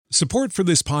Support for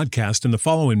this podcast and the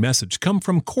following message come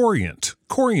from Corient.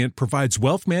 Corient provides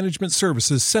wealth management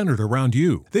services centered around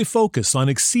you. They focus on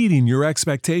exceeding your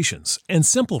expectations and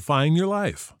simplifying your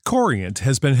life. Corient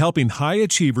has been helping high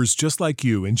achievers just like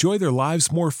you enjoy their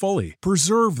lives more fully,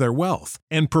 preserve their wealth,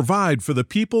 and provide for the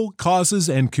people, causes,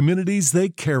 and communities they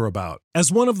care about. As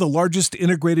one of the largest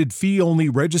integrated fee-only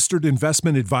registered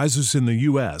investment advisors in the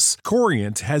U.S.,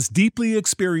 Corient has deeply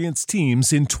experienced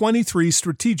teams in 23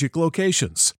 strategic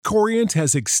locations. Corient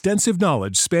has extensive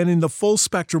knowledge spanning the full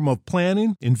spectrum of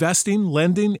planning, investing,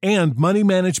 lending, and money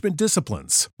management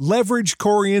disciplines. Leverage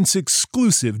Corient's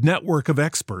exclusive network of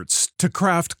experts to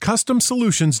craft custom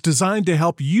solutions designed to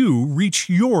help you reach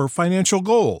your financial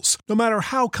goals, no matter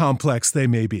how complex they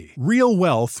may be. Real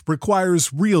wealth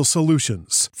requires real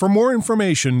solutions. For more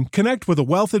information, connect with a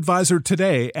wealth advisor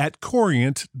today at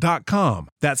Corient.com.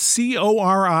 That's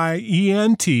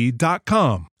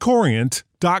Corient.com.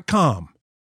 Corient.com.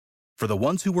 For the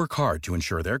ones who work hard to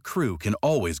ensure their crew can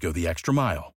always go the extra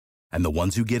mile, and the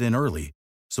ones who get in early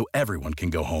so everyone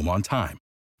can go home on time,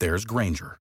 there's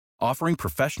Grainger, offering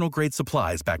professional-grade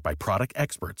supplies backed by product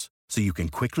experts so you can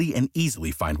quickly and easily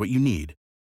find what you need.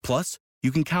 Plus, you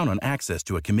can count on access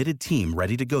to a committed team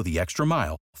ready to go the extra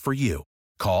mile for you.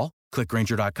 Call, click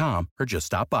Grainger.com, or just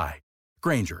stop by.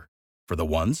 Grainger, for the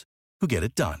ones who get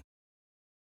it done.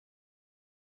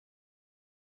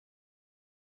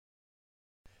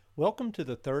 Welcome to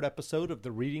the third episode of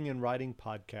the Reading and Writing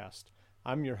Podcast.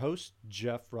 I'm your host,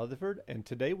 Jeff Rutherford, and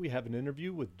today we have an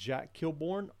interview with Jack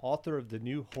Kilbourne, author of the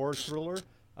new horror thriller,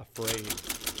 Afraid.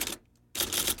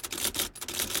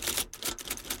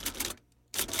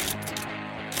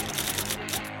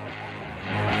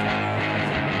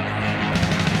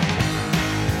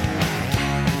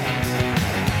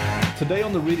 Today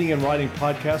on the Reading and Writing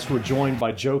Podcast, we're joined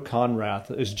by Joe Konrath.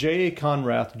 As J.A.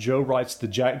 Konrath, Joe writes the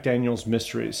Jack Daniels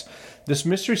Mysteries. This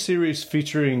mystery series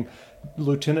featuring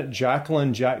Lieutenant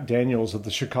Jacqueline Jack Daniels of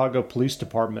the Chicago Police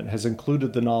Department has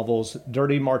included the novels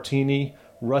Dirty Martini,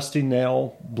 Rusty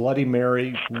Nail, Bloody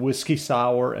Mary, Whiskey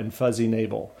Sour, and Fuzzy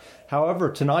Navel.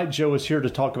 However, tonight Joe is here to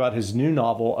talk about his new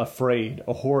novel, Afraid,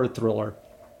 a horror thriller.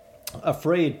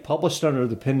 Afraid, published under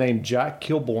the pen name Jack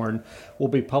Kilbourne, will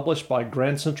be published by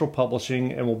Grand Central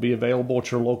Publishing and will be available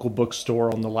at your local bookstore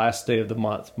on the last day of the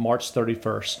month, March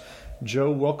 31st.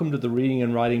 Joe, welcome to the Reading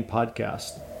and Writing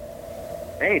Podcast.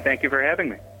 Hey, thank you for having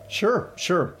me. Sure.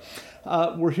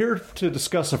 We're here to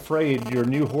discuss Afraid, your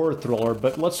new horror thriller,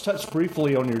 but let's touch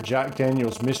briefly on your Jack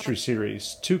Daniels mystery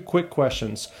series. Two quick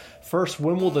questions. First,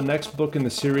 when will the next book in the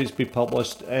series be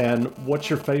published, and what's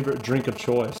your favorite drink of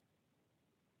choice?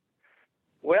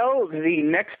 Well, the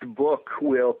next book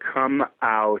will come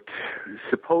out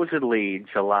supposedly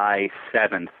July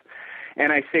 7th.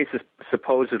 And I say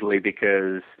supposedly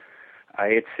because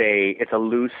it's a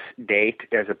loose date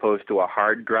as opposed to a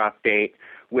hard drop date,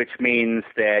 which means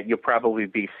that you'll probably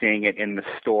be seeing it in the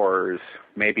stores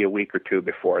maybe a week or two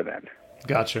before then.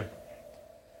 Gotcha.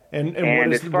 And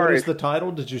what is the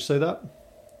title? Did you say that?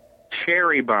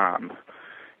 Cherry Bomb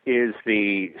is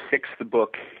the sixth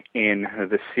book in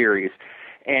the series.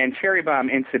 And Cherry Bomb,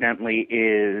 incidentally,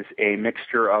 is a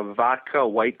mixture of vodka,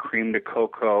 white cream de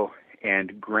cocoa,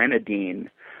 and grenadine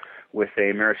with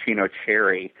a maraschino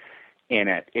cherry in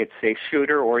it. It's a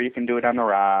shooter, or you can do it on the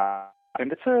rock.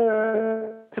 And it's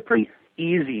a pretty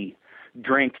easy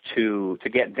drink to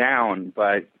get down,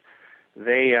 but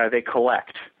they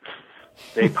collect.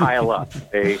 They pile up.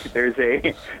 There's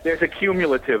a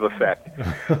cumulative effect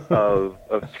of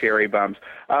cherry bombs.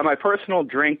 My personal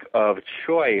drink of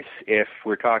choice, if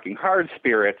we're talking hard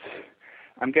spirits,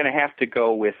 I'm going to have to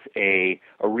go with a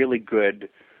really good,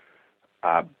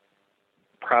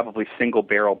 probably single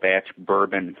barrel batch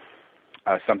bourbon.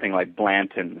 Something like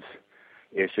Blanton's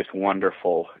is just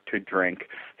wonderful to drink.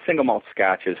 Single malt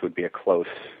scotches would be a close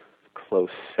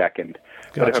second.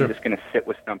 Gotcha. But if I'm just going to sit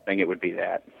with something, it would be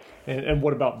that. And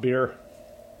what about beer?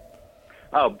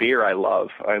 Oh, beer I love.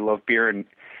 I love beer in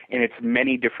its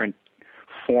many different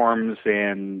forms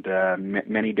and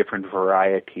many different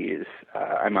varieties.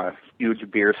 I'm a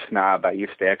huge beer snob. I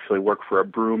used to actually work for a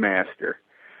brewmaster.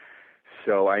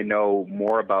 So I know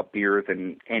more about beer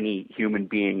than any human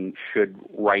being should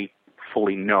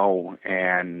rightfully know.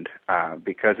 And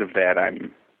because of that,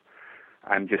 I'm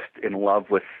just in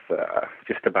love with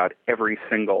just about every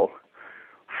single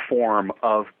form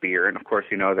of beer. And of course,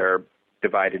 they're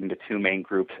divided into two main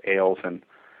groups, ales and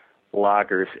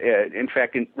lagers. In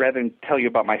fact, rather than tell you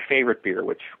about my favorite beer,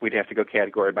 which we'd have to go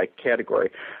category by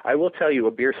category, I will tell you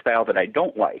a beer style that I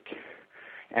don't like,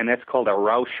 and that's called a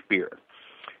Rauch beer.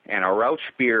 And a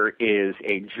Rauch beer is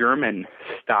a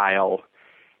German-style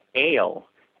ale,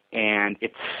 and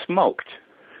it's smoked.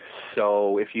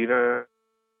 So if you've ever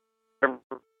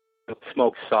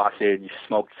smoked sausage,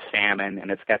 smoked salmon,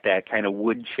 and it's got that kind of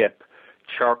wood chip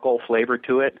charcoal flavor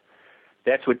to it,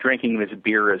 that's what drinking this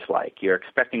beer is like. You're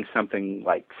expecting something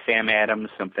like Sam Adams,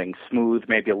 something smooth,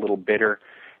 maybe a little bitter,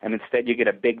 and instead you get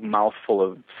a big mouthful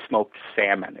of smoked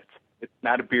salmon. It's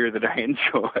not a beer that I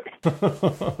enjoy.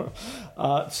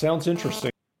 Sounds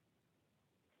interesting.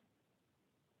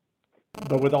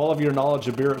 But with all of your knowledge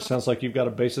of beer, it sounds like you've got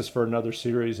a basis for another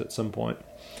series at some point.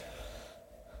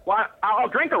 Well, I'll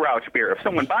drink a Rauch beer if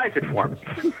someone buys it for me.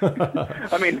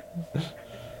 I mean,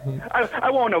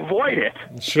 I won't avoid it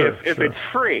if it's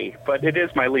free, but it is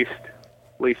my least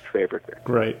favorite beer.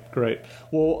 Great.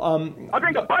 Well, I'll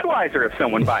drink a Budweiser if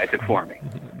someone buys it for me.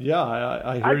 Yeah,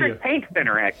 I hear you. I drink paint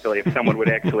thinner, actually, if someone would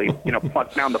actually,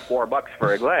 plunk down the $4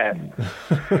 for a glass.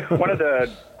 One of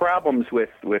the problems with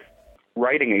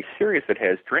writing a series that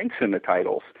has drinks in the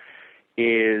titles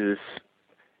is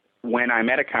when I'm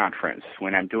at a conference,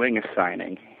 when I'm doing a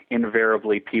signing,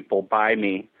 invariably people buy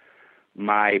me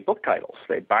my book titles.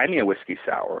 They buy me a whiskey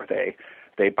sour.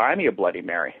 They buy me a Bloody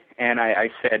Mary. And I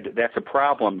said, that's a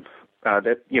problem.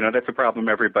 That's a problem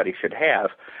everybody should have.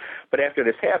 But after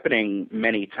this happening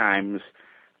many times,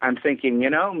 I'm thinking,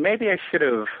 maybe I should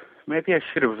have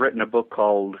written a book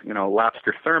called,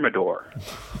 Lobster Thermidor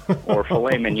or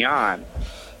Filet Mignon,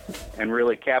 and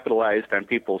really capitalized on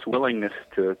people's willingness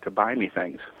to buy me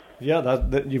things. Yeah,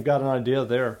 that you've got an idea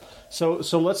there. So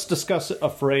let's discuss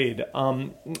Afraid.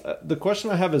 The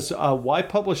question I have is, why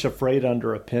publish Afraid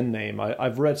under a pen name?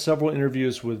 I've read several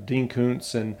interviews with Dean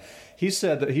Koontz, and he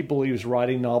said that he believes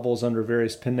writing novels under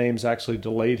various pen names actually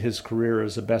delayed his career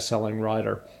as a best-selling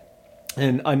writer.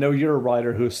 And I know you're a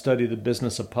writer who has studied the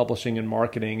business of publishing and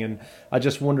marketing, and I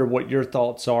just wonder what your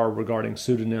thoughts are regarding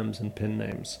pseudonyms and pen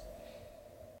names.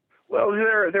 Well,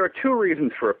 there are two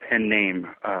reasons for a pen name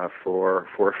for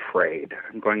Afraid.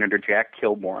 I'm going under Jack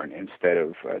Kilbourne instead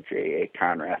of J.A.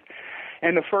 Conrath.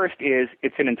 And the first is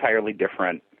it's an entirely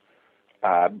different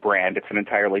brand. It's an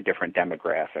entirely different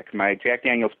demographic. My Jack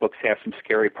Daniel's books have some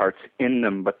scary parts in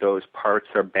them, but those parts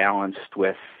are balanced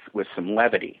with some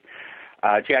levity.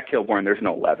 Jack Kilbourne, there's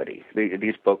no levity.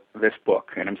 This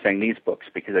book, and I'm saying these books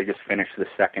because I just finished the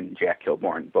second Jack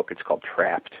Kilbourne book. It's called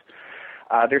Trapped.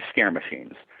 They're scare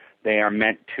machines. They are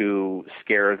meant to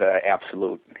scare the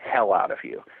absolute hell out of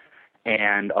you.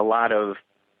 And a lot of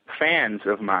fans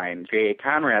of mine, J.A.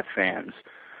 Conrath fans,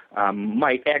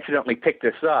 might accidentally pick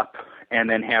this up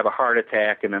and then have a heart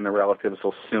attack, and then the relatives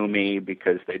will sue me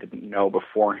because they didn't know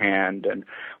beforehand. And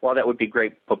while that would be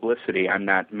great publicity, I'm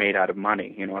not made out of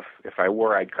money. If I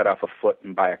were, I'd cut off a foot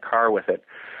and buy a car with it.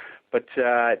 But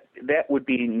that would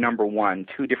be number one,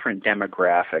 two different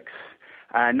demographics.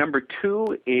 Number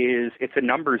two is it's a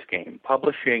numbers game.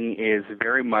 Publishing is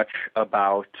very much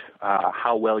about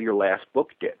how well your last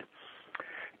book did.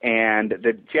 And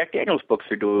the Jack Daniel's books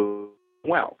are doing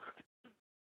well.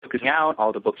 Looking out,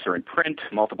 all the books are in print,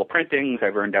 multiple printings.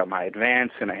 I've earned out my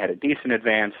advance, and I had a decent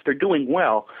advance. They're doing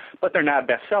well, but they're not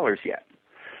bestsellers yet.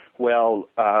 Well,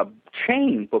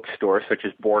 chain bookstores such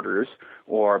as Borders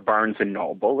or Barnes &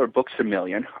 Noble or Books A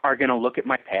Million are going to look at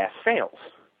my past sales.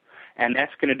 And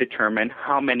that's going to determine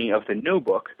how many of the new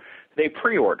book they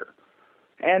pre-order.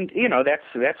 And,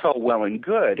 that's all well and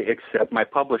good, except my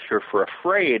publisher for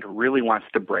Afraid really wants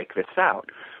to break this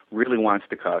out, really wants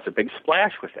to cause a big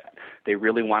splash with that. They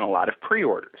really want a lot of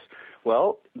pre-orders.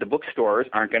 Well, the bookstores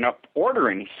aren't going to order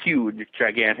in huge,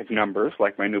 gigantic numbers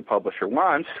like my new publisher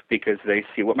wants because they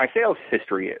see what my sales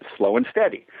history is, slow and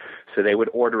steady. So they would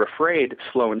order Afraid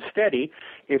slow and steady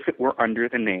if it were under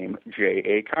the name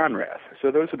J.A. Conrath.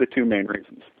 So those are the two main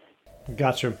reasons.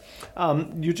 Gotcha.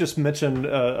 You just mentioned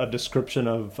a description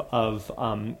of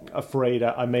Afraid.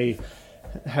 I may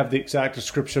have the exact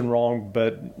description wrong,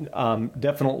 but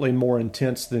definitely more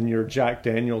intense than your Jack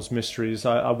Daniel's mysteries.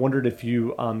 I wondered if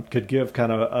you could give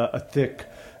kind of a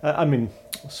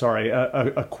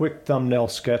quick thumbnail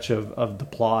sketch of the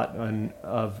plot and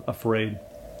of Afraid.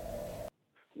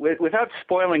 Without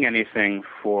spoiling anything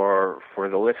for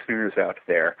the listeners out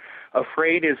there,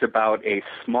 Afraid is about a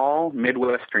small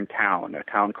Midwestern town, a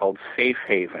town called Safe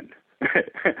Haven.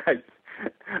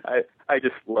 I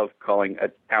just love calling a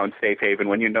town Safe Haven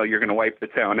when you know you're going to wipe the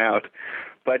town out.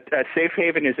 But Safe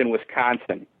Haven is in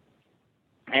Wisconsin.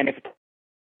 And it's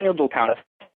a little town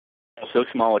so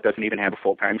small it doesn't even have a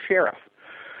full-time sheriff.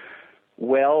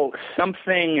 Well,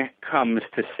 something comes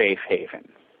to Safe Haven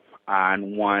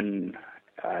on one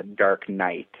dark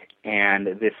night, and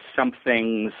this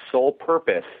something's sole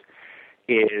purpose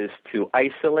is to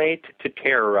isolate, to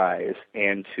terrorize,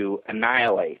 and to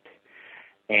annihilate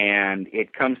And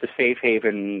it comes to Safe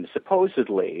Haven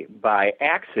supposedly by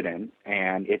accident,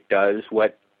 and it does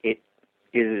what it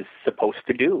is supposed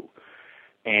to do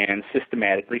and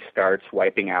systematically starts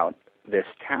wiping out this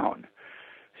town.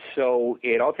 So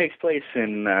it all takes place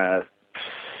in a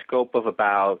scope of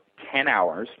about 10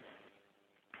 hours.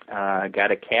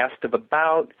 Got a cast of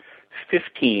about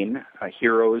 15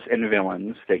 heroes and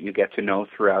villains that you get to know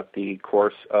throughout the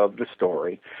course of the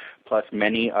story, plus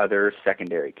many other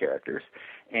secondary characters.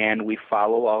 And we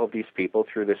follow all of these people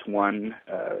through this one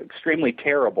extremely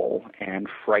terrible and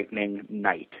frightening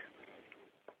night.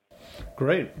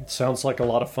 Great. Sounds like a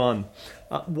lot of fun.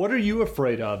 What are you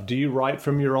afraid of? Do you write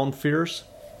from your own fears?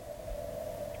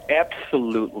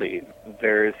 Absolutely.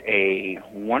 There's a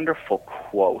wonderful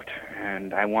quote,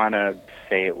 and I want to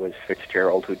say it was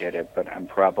Fitzgerald who did it, but I'm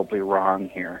probably wrong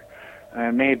here.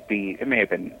 It may have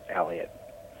been Eliot.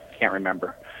 Can't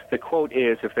remember. The quote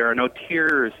is, "If there are no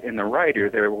tears in the writer,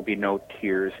 there will be no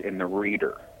tears in the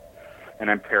reader." And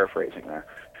I'm paraphrasing there.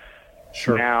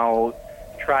 Sure. Now,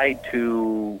 try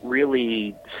to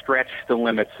really stretch the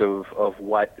limits of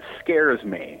what scares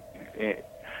me.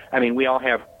 I mean, we all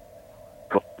have,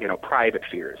 private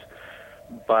fears,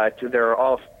 but there are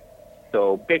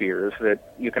also big fears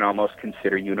that you can almost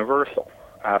consider universal.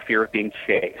 Fear of being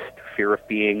chased, fear of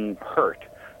being hurt,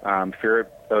 fear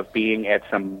of being at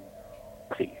some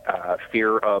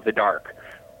fear of the dark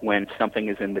when something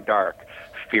is in the dark,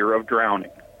 fear of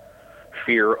drowning,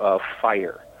 fear of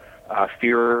fire,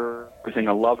 fear of losing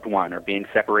a loved one or being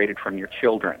separated from your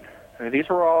children. These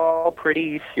are all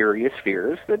pretty serious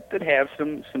fears that have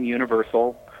some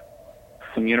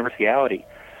universality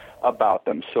about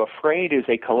them. So afraid is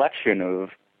a collection of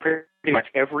pretty much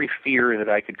every fear that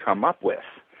I could come up with,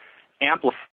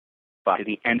 amplified to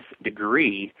the nth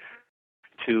degree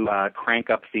to crank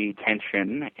up the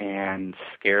tension and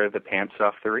scare the pants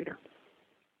off the reader.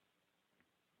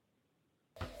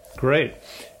 Great.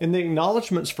 In the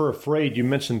acknowledgments for Afraid, you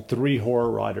mentioned 3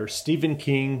 horror writers, Stephen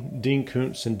King, Dean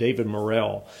Koontz, and David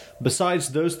Morrell.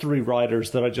 Besides those 3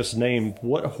 writers that I just named,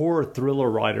 what horror thriller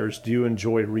writers do you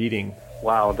enjoy reading?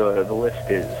 Wow, the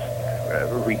list is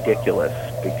ridiculous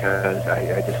because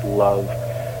I just love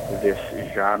this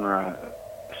genre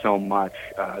so much.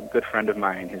 A good friend of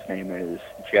mine, his name is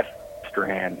Jeff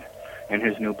Strand, and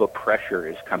his new book Pressure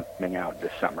is coming out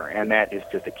this summer, and that is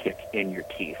just a kick in your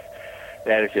teeth.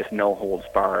 That is just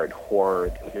no-holds-barred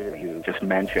horror that you just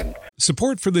mentioned.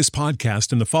 Support for this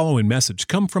podcast and the following message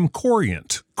come from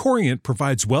Corient. Corient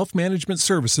provides wealth management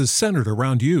services centered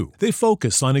around you. They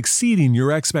focus on exceeding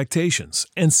your expectations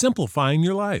and simplifying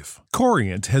your life.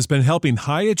 Corient has been helping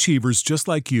high achievers just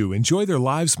like you enjoy their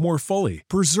lives more fully,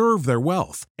 preserve their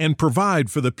wealth, and provide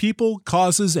for the people,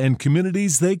 causes, and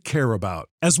communities they care about.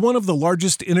 As one of the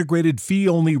largest integrated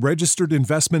fee-only registered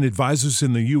investment advisors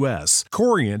in the U.S.,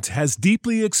 Corient has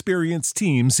deeply experienced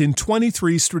teams in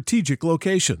 23 strategic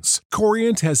locations.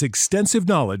 Corient has extensive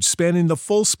knowledge spanning the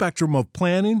full spectrum of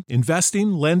planning,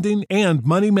 investing, lending, and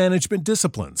money management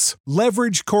disciplines.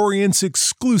 Leverage Corient's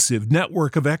exclusive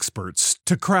network of experts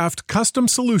to craft custom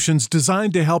solutions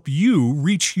designed to help you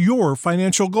reach your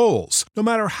financial goals, no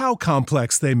matter how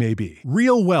complex they may be.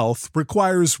 Real wealth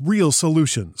requires real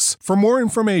solutions. For more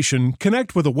information,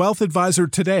 connect with a wealth advisor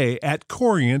today at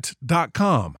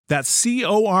Corient.com. That's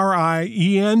Corient.com.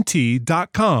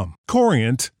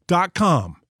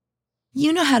 Corient.com.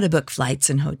 You know how to book flights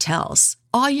and hotels.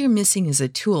 All you're missing is a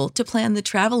tool to plan the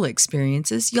travel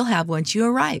experiences you'll have once you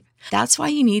arrive. That's why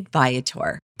you need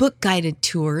Viator. Book guided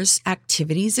tours,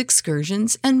 activities,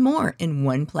 excursions, and more in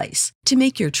one place to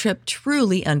make your trip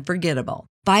truly unforgettable.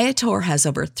 Viator has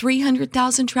over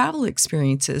 300,000 travel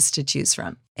experiences to choose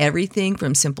from. Everything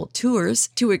from simple tours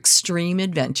to extreme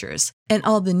adventures and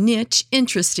all the niche,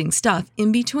 interesting stuff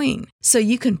in between. So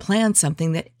you can plan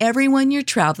something that everyone you're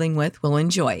traveling with will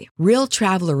enjoy. Real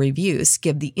traveler reviews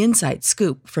give the inside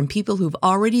scoop from people who've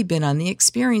already been on the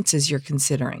experiences you're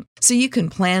considering. So you can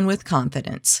plan with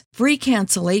confidence. Free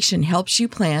cancellation helps you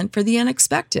plan for the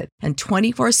unexpected. And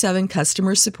 24/7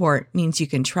 customer support means you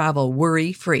can travel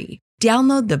worry-free.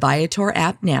 Download the Viator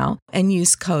app now and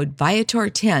use code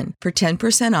Viator10 for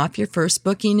 10% off your first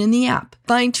booking in the app.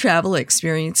 Find travel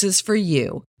experiences for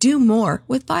you. Do more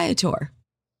with Viator.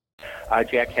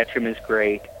 Jack Ketchum is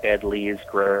great. Ed Lee is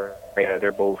great.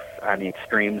 They're both on the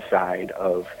extreme side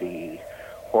of the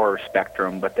horror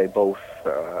spectrum, but they both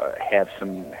have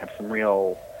some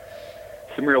real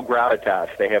gravitas.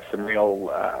 They have some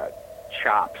real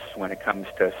chops when it comes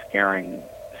to scaring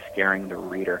the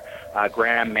reader.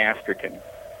 Graham Masterton,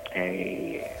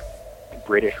 a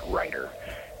British writer,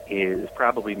 is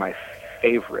probably my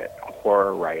favorite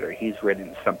horror writer. He's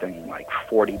written something like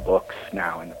 40 books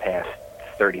now in the past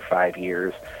 35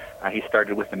 years. He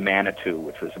started with The Manitou,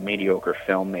 which was a mediocre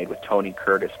film made with Tony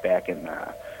Curtis back in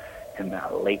the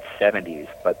late 70s,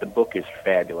 but the book is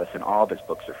fabulous, and all of his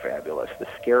books are fabulous. The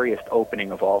scariest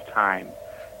opening of all time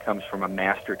comes from a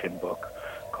Masterton book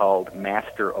called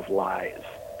Master of Lies.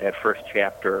 That first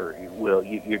chapter,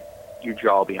 your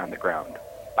jaw will be on the ground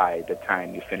by the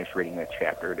time you finish reading that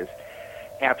chapter. It is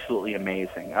absolutely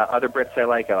amazing. Other Brits I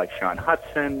like Sean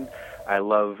Hudson. I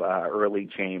love early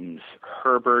James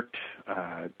Herbert.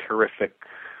 Terrific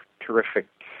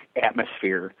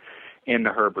atmosphere in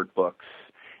the Herbert books.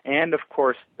 And, of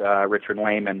course, Richard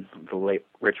Lehman. The late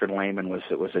Richard Lehman was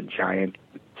a giant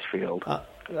field.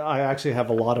 I actually have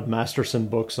a lot of Masterson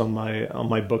books on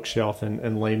my bookshelf,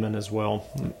 and Lehman as well,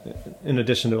 in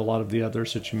addition to a lot of the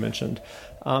others that you mentioned.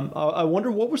 I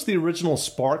wonder, what was the original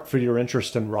spark for your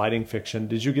interest in writing fiction?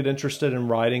 Did you get interested in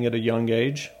writing at a young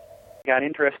age? I got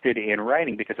interested in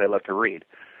writing because I love to read.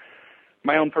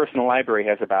 My own personal library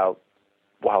has about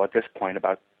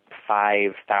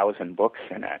 5,000 books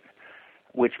in it,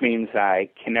 which means I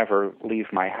can never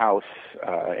leave my house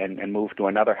and move to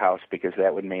another house, because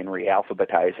that would mean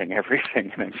re-alphabetizing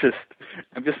everything. And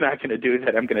I'm just not going to do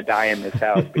that. I'm going to die in this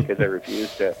house because I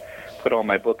refuse to put all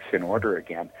my books in order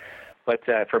again. But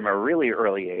from a really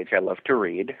early age, I loved to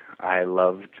read. I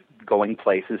loved going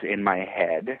places in my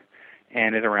head.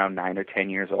 And at around 9 or 10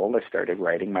 years old, I started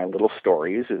writing my little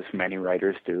stories, as many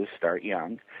writers do, start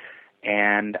young.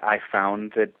 And I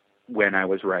found that when I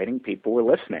was writing, people were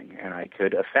listening, and I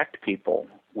could affect people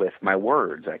with my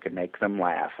words. I could make them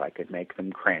laugh. I could make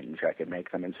them cringe. I could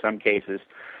make them, in some cases,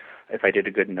 if I did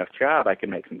a good enough job, I could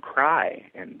make them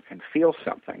cry and feel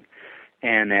something.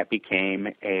 And that became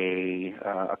a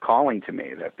calling to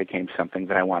me. That became something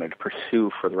that I wanted to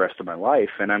pursue for the rest of my life.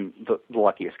 And I'm the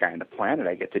luckiest guy on the planet.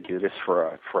 I get to do this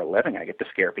for a living. I get to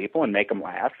scare people and make them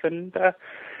laugh, and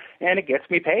it gets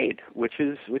me paid, which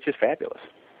is fabulous.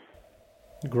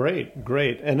 Great.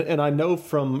 And I know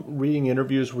from reading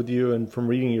interviews with you and from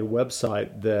reading your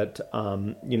website that,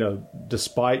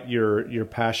 despite your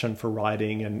passion for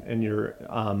writing and your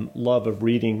love of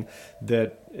reading,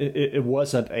 that it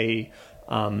wasn't a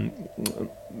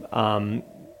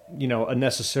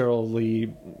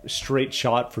necessarily straight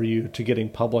shot for you to getting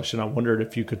published. And I wondered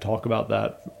if you could talk about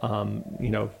that,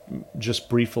 just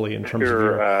briefly in terms of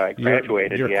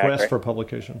your quest for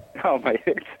publication. Oh my!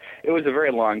 It was a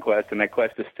very long quest, and that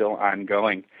quest is still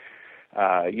ongoing.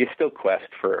 You still quest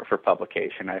for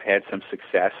publication. I've had some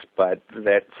success, but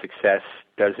that success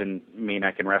doesn't mean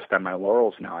I can rest on my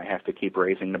laurels now. I have to keep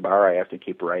raising the bar. I have to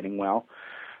keep writing well.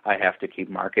 I have to keep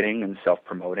marketing and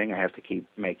self-promoting. I have to keep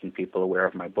making people aware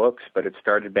of my books. But it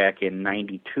started back in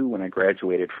 '92 when I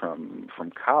graduated from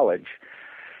college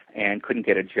and couldn't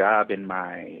get a job in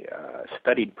my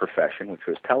studied profession, which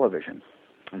was television.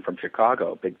 I'm from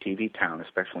Chicago, a big TV town,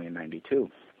 especially in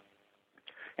 '92,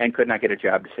 and could not get a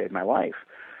job to save my life.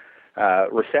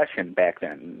 Recession back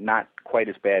then, not quite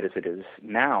as bad as it is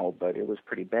now, but it was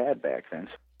pretty bad back then.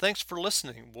 Thanks for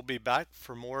listening. We'll be back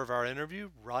for more of our interview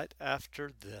right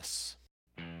after this.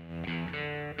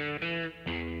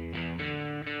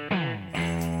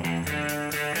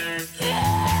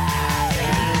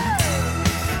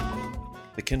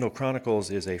 The Kindle Chronicles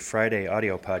is a Friday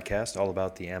audio podcast all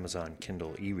about the Amazon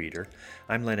Kindle e-reader.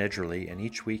 I'm Len Edgerly, and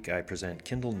each week I present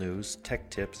Kindle news, tech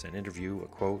tips, an interview, a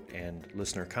quote, and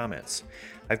listener comments.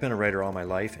 I've been a writer all my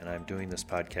life, and I'm doing this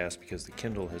podcast because the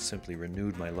Kindle has simply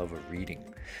renewed my love of reading.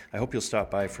 I hope you'll stop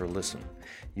by for a listen.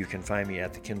 You can find me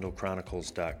at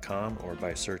thekindlechronicles.com or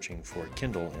by searching for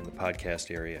Kindle in the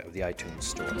podcast area of the iTunes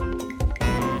Store.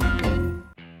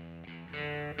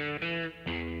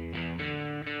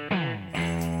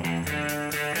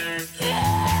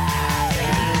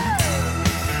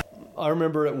 I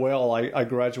remember it well. I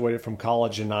graduated from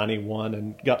college in '91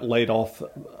 and got laid off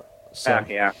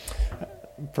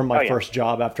from my first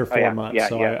job after 4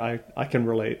 months. I can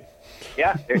relate.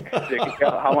 Yeah. There you go.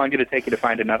 How long did it take you to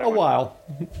find another one? A while.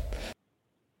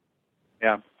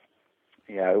 Yeah.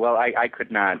 Well, I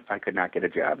could not get a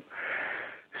job.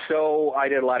 So I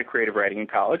did a lot of creative writing in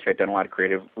college. I'd done a lot of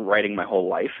creative writing my whole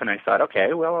life, and I thought,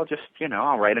 okay, well, I'll just,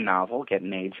 I'll write a novel, get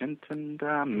an agent, and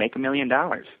make $1 million.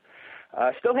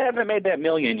 Still haven't made that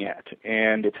million yet,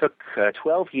 and it took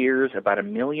 12 years, about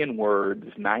 1 million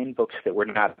words, 9 books that were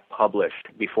not published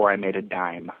before I made a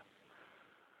dime.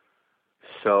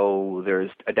 So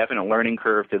there's a definite learning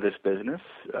curve to this business.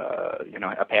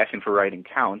 A passion for writing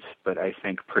counts, but I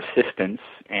think persistence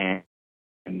and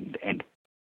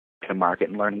to market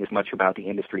and learning as much about the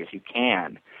industry as you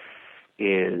can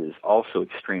is also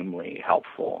extremely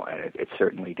helpful, and it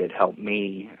certainly did help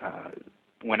me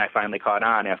when I finally caught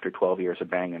on after 12 years of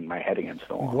banging my head against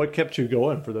the wall. What kept you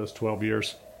going for those 12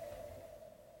 years?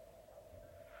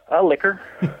 Liquor.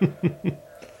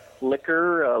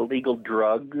 Liquor, legal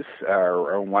drugs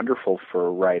are wonderful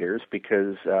for writers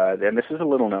because, and this is a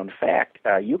little-known fact,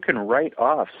 you can write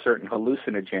off certain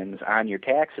hallucinogens on your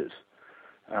taxes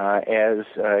as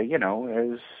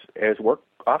work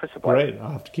office supplies. Great,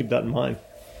 I'll have to keep that in mind.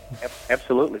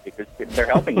 Absolutely, because they're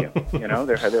helping you.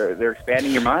 They're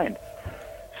expanding your mind.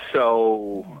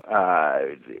 So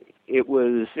it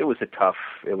was a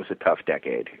tough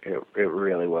decade. It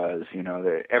really was.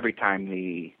 Every time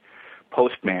the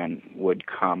postman would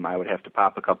come, I would have to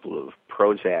pop a couple of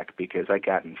Prozac because I'd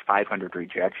gotten 500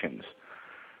 rejections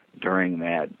during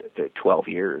the 12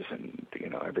 years. And,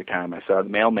 every time I saw the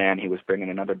mailman, he was bringing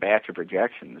another batch of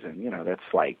rejections. And,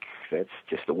 that's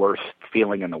just the worst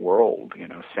feeling in the world,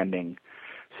 sending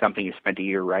something you spent a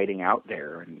year writing out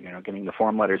there and, getting the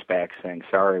form letters back saying,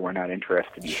 sorry, we're not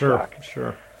interested in your stock.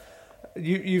 Sure.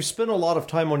 You've spent a lot of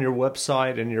time on your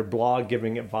website and your blog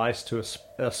giving advice to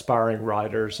aspiring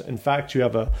writers. In fact, you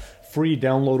have a free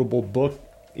downloadable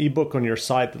ebook on your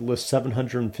site that lists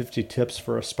 750 tips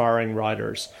for aspiring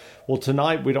writers. Well,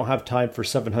 tonight we don't have time for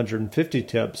 750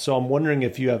 tips, so I'm wondering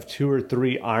if you have 2 or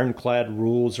 3 ironclad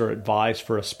rules or advice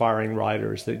for aspiring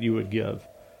writers that you would give.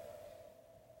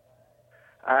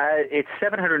 It's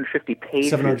 750 pages.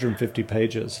 750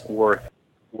 pages. Worth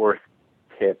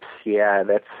tips. Yeah,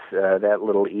 that's that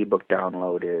little ebook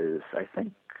download is, I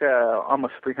think,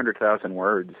 almost 300,000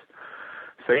 words.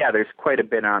 So yeah, there's quite a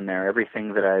bit on there.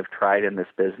 Everything that I've tried in this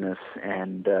business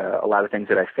and a lot of things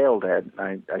that I failed at,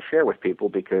 I share with people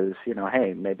because,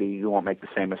 hey, maybe you won't make the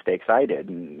same mistakes I did,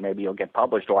 and maybe you'll get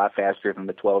published a lot faster than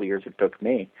the 12 years it took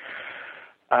me.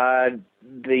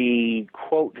 The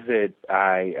quote that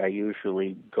I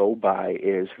usually go by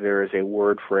is, there is a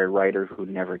word for a writer who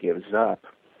never gives up,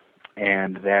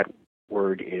 and that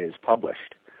word is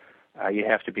published. You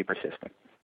have to be persistent.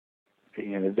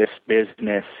 This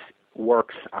business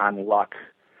works on luck.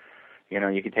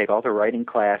 You can take all the writing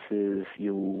classes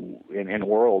in the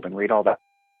world and read all the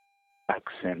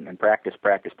books and practice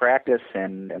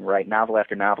and write novel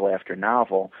after novel after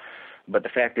novel. But the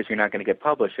fact is, you're not going to get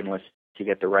published unless you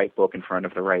get the right book in front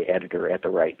of the right editor at the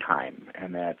right time,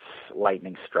 and that's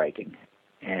lightning striking.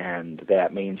 And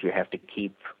that means you have to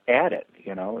keep at it.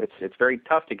 It's very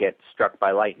tough to get struck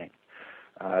by lightning.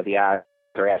 The odds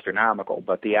are astronomical,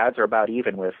 but the odds are about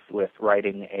even with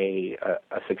writing a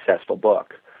successful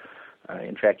book.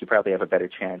 In fact, you probably have a better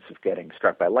chance of getting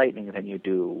struck by lightning than you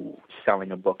do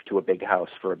selling a book to a big house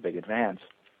for a big advance,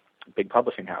 big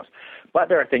publishing house. But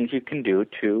there are things you can do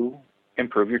to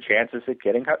improve your chances at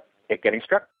getting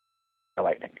struck by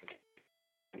lightning.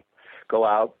 Go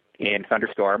out in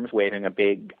thunderstorms waving a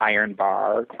big iron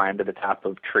bar, climb to the top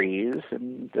of trees,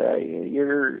 and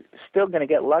you're still going to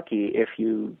get lucky if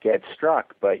you get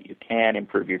struck, but you can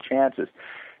improve your chances.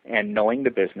 And knowing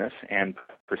the business and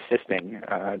persisting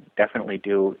definitely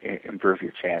do improve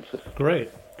your chances. Great.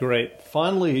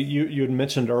 Finally, you had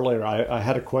mentioned earlier, I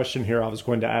had a question here. I was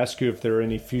going to ask you if there are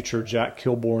any future Jack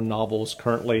Kilbourne novels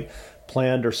currently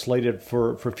planned or slated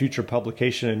for future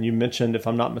publication, and you mentioned, if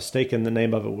I'm not mistaken, the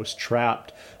name of it was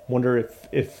Trapped. I wonder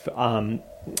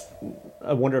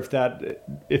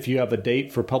if you have a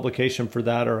date for publication for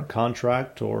that, or a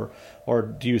contract, or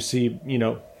do you see,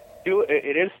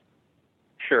 It is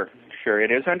sure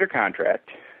it is under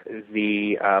contract.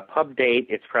 The pub date,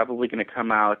 it's probably going to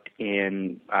come out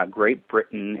in Great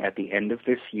Britain at the end of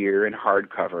this year in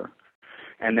hardcover.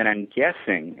 And then I'm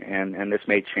guessing, and this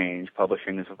may change,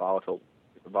 publishing is a volatile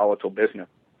business,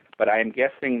 but I'm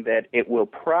guessing that it will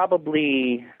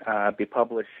probably be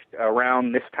published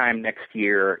around this time next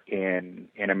year in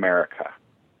America.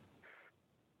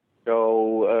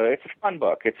 So it's a fun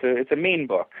book. It's a mean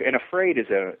book, and Afraid is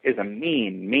a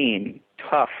mean,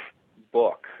 tough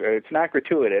book. It's not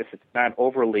gratuitous. It's not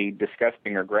overly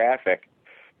disgusting or graphic.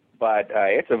 But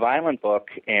it's a violent book,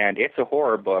 and it's a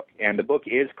horror book, and the book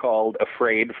is called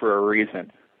Afraid for a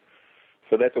reason.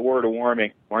 So that's a word of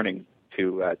warning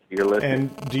to your listeners.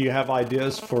 And do you have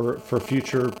ideas for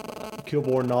future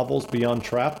Kilbourne novels beyond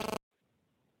Trapped?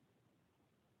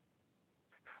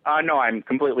 No, I'm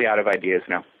completely out of ideas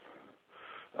now.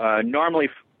 Normally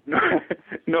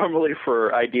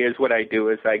for ideas, what I do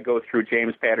is I go through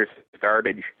James Patterson's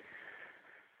garbage.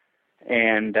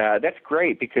 And that's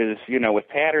great because, with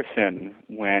Patterson,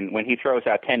 when he throws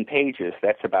out 10 pages,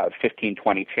 that's about 15,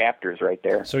 20 chapters right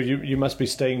there. So you must be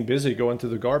staying busy going through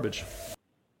the garbage.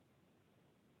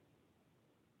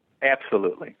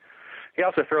 Absolutely. He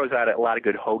also throws out a lot of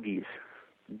good hoagies.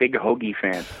 big Hoagie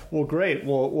fan. Well, great.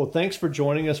 Well, thanks for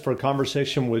joining us for a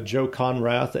conversation with Joe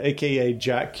Konrath, a.k.a.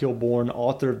 Jack Kilborn,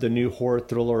 author of the new horror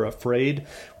thriller Afraid,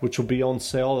 which will be on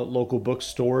sale at local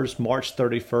bookstores March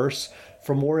 31st.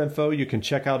 For more info, you can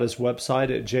check out his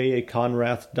website at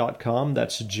jakonrath.com.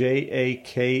 That's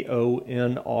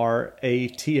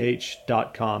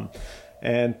JAKONRATH.com.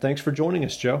 And thanks for joining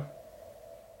us, Joe.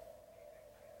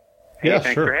 Hey,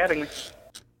 thanks for having me.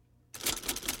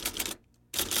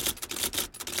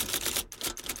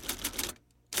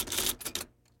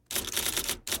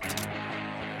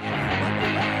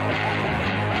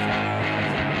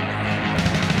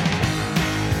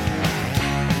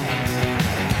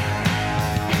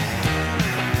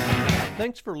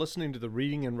 Thanks for listening to the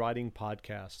Reading and Writing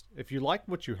Podcast. If you liked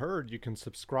what you heard, you can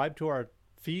subscribe to our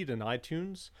feed in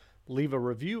iTunes, leave a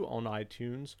review on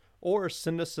iTunes, or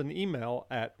send us an email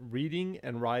at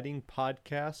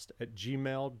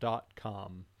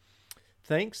readingandwritingpodcast@gmail.com.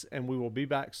 Thanks, and we will be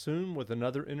back soon with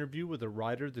another interview with a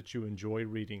writer that you enjoy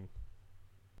reading.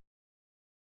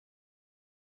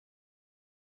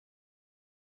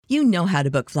 You know how to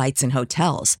book flights and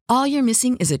hotels. All you're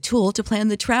missing is a tool to plan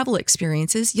the travel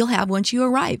experiences you'll have once you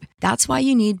arrive. That's why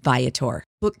you need Viator.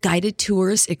 Book guided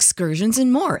tours, excursions,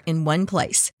 and more in one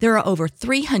place. There are over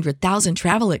 300,000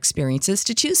 travel experiences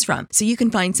to choose from, so you can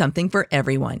find something for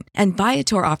everyone. And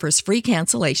Viator offers free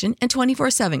cancellation and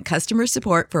 24/7 customer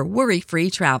support for worry-free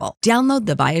travel. Download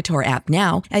the Viator app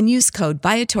now and use code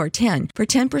Viator10 for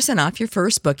 10% off your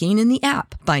first booking in the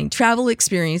app. Find travel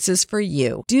experiences for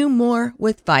you. Do more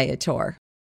with Viator.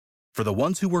 For the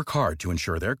ones who work hard to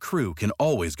ensure their crew can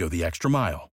always go the extra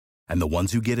mile, and the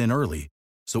ones who get in early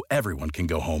so everyone can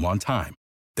go home on time,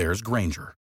 there's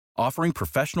Grainger, offering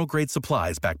professional-grade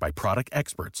supplies backed by product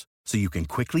experts so you can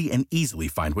quickly and easily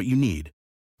find what you need.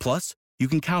 Plus, you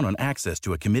can count on access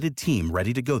to a committed team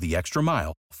ready to go the extra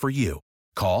mile for you.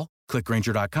 Call, click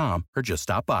Grainger.com, or just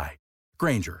stop by.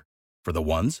 Grainger, for the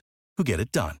ones who get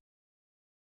it done.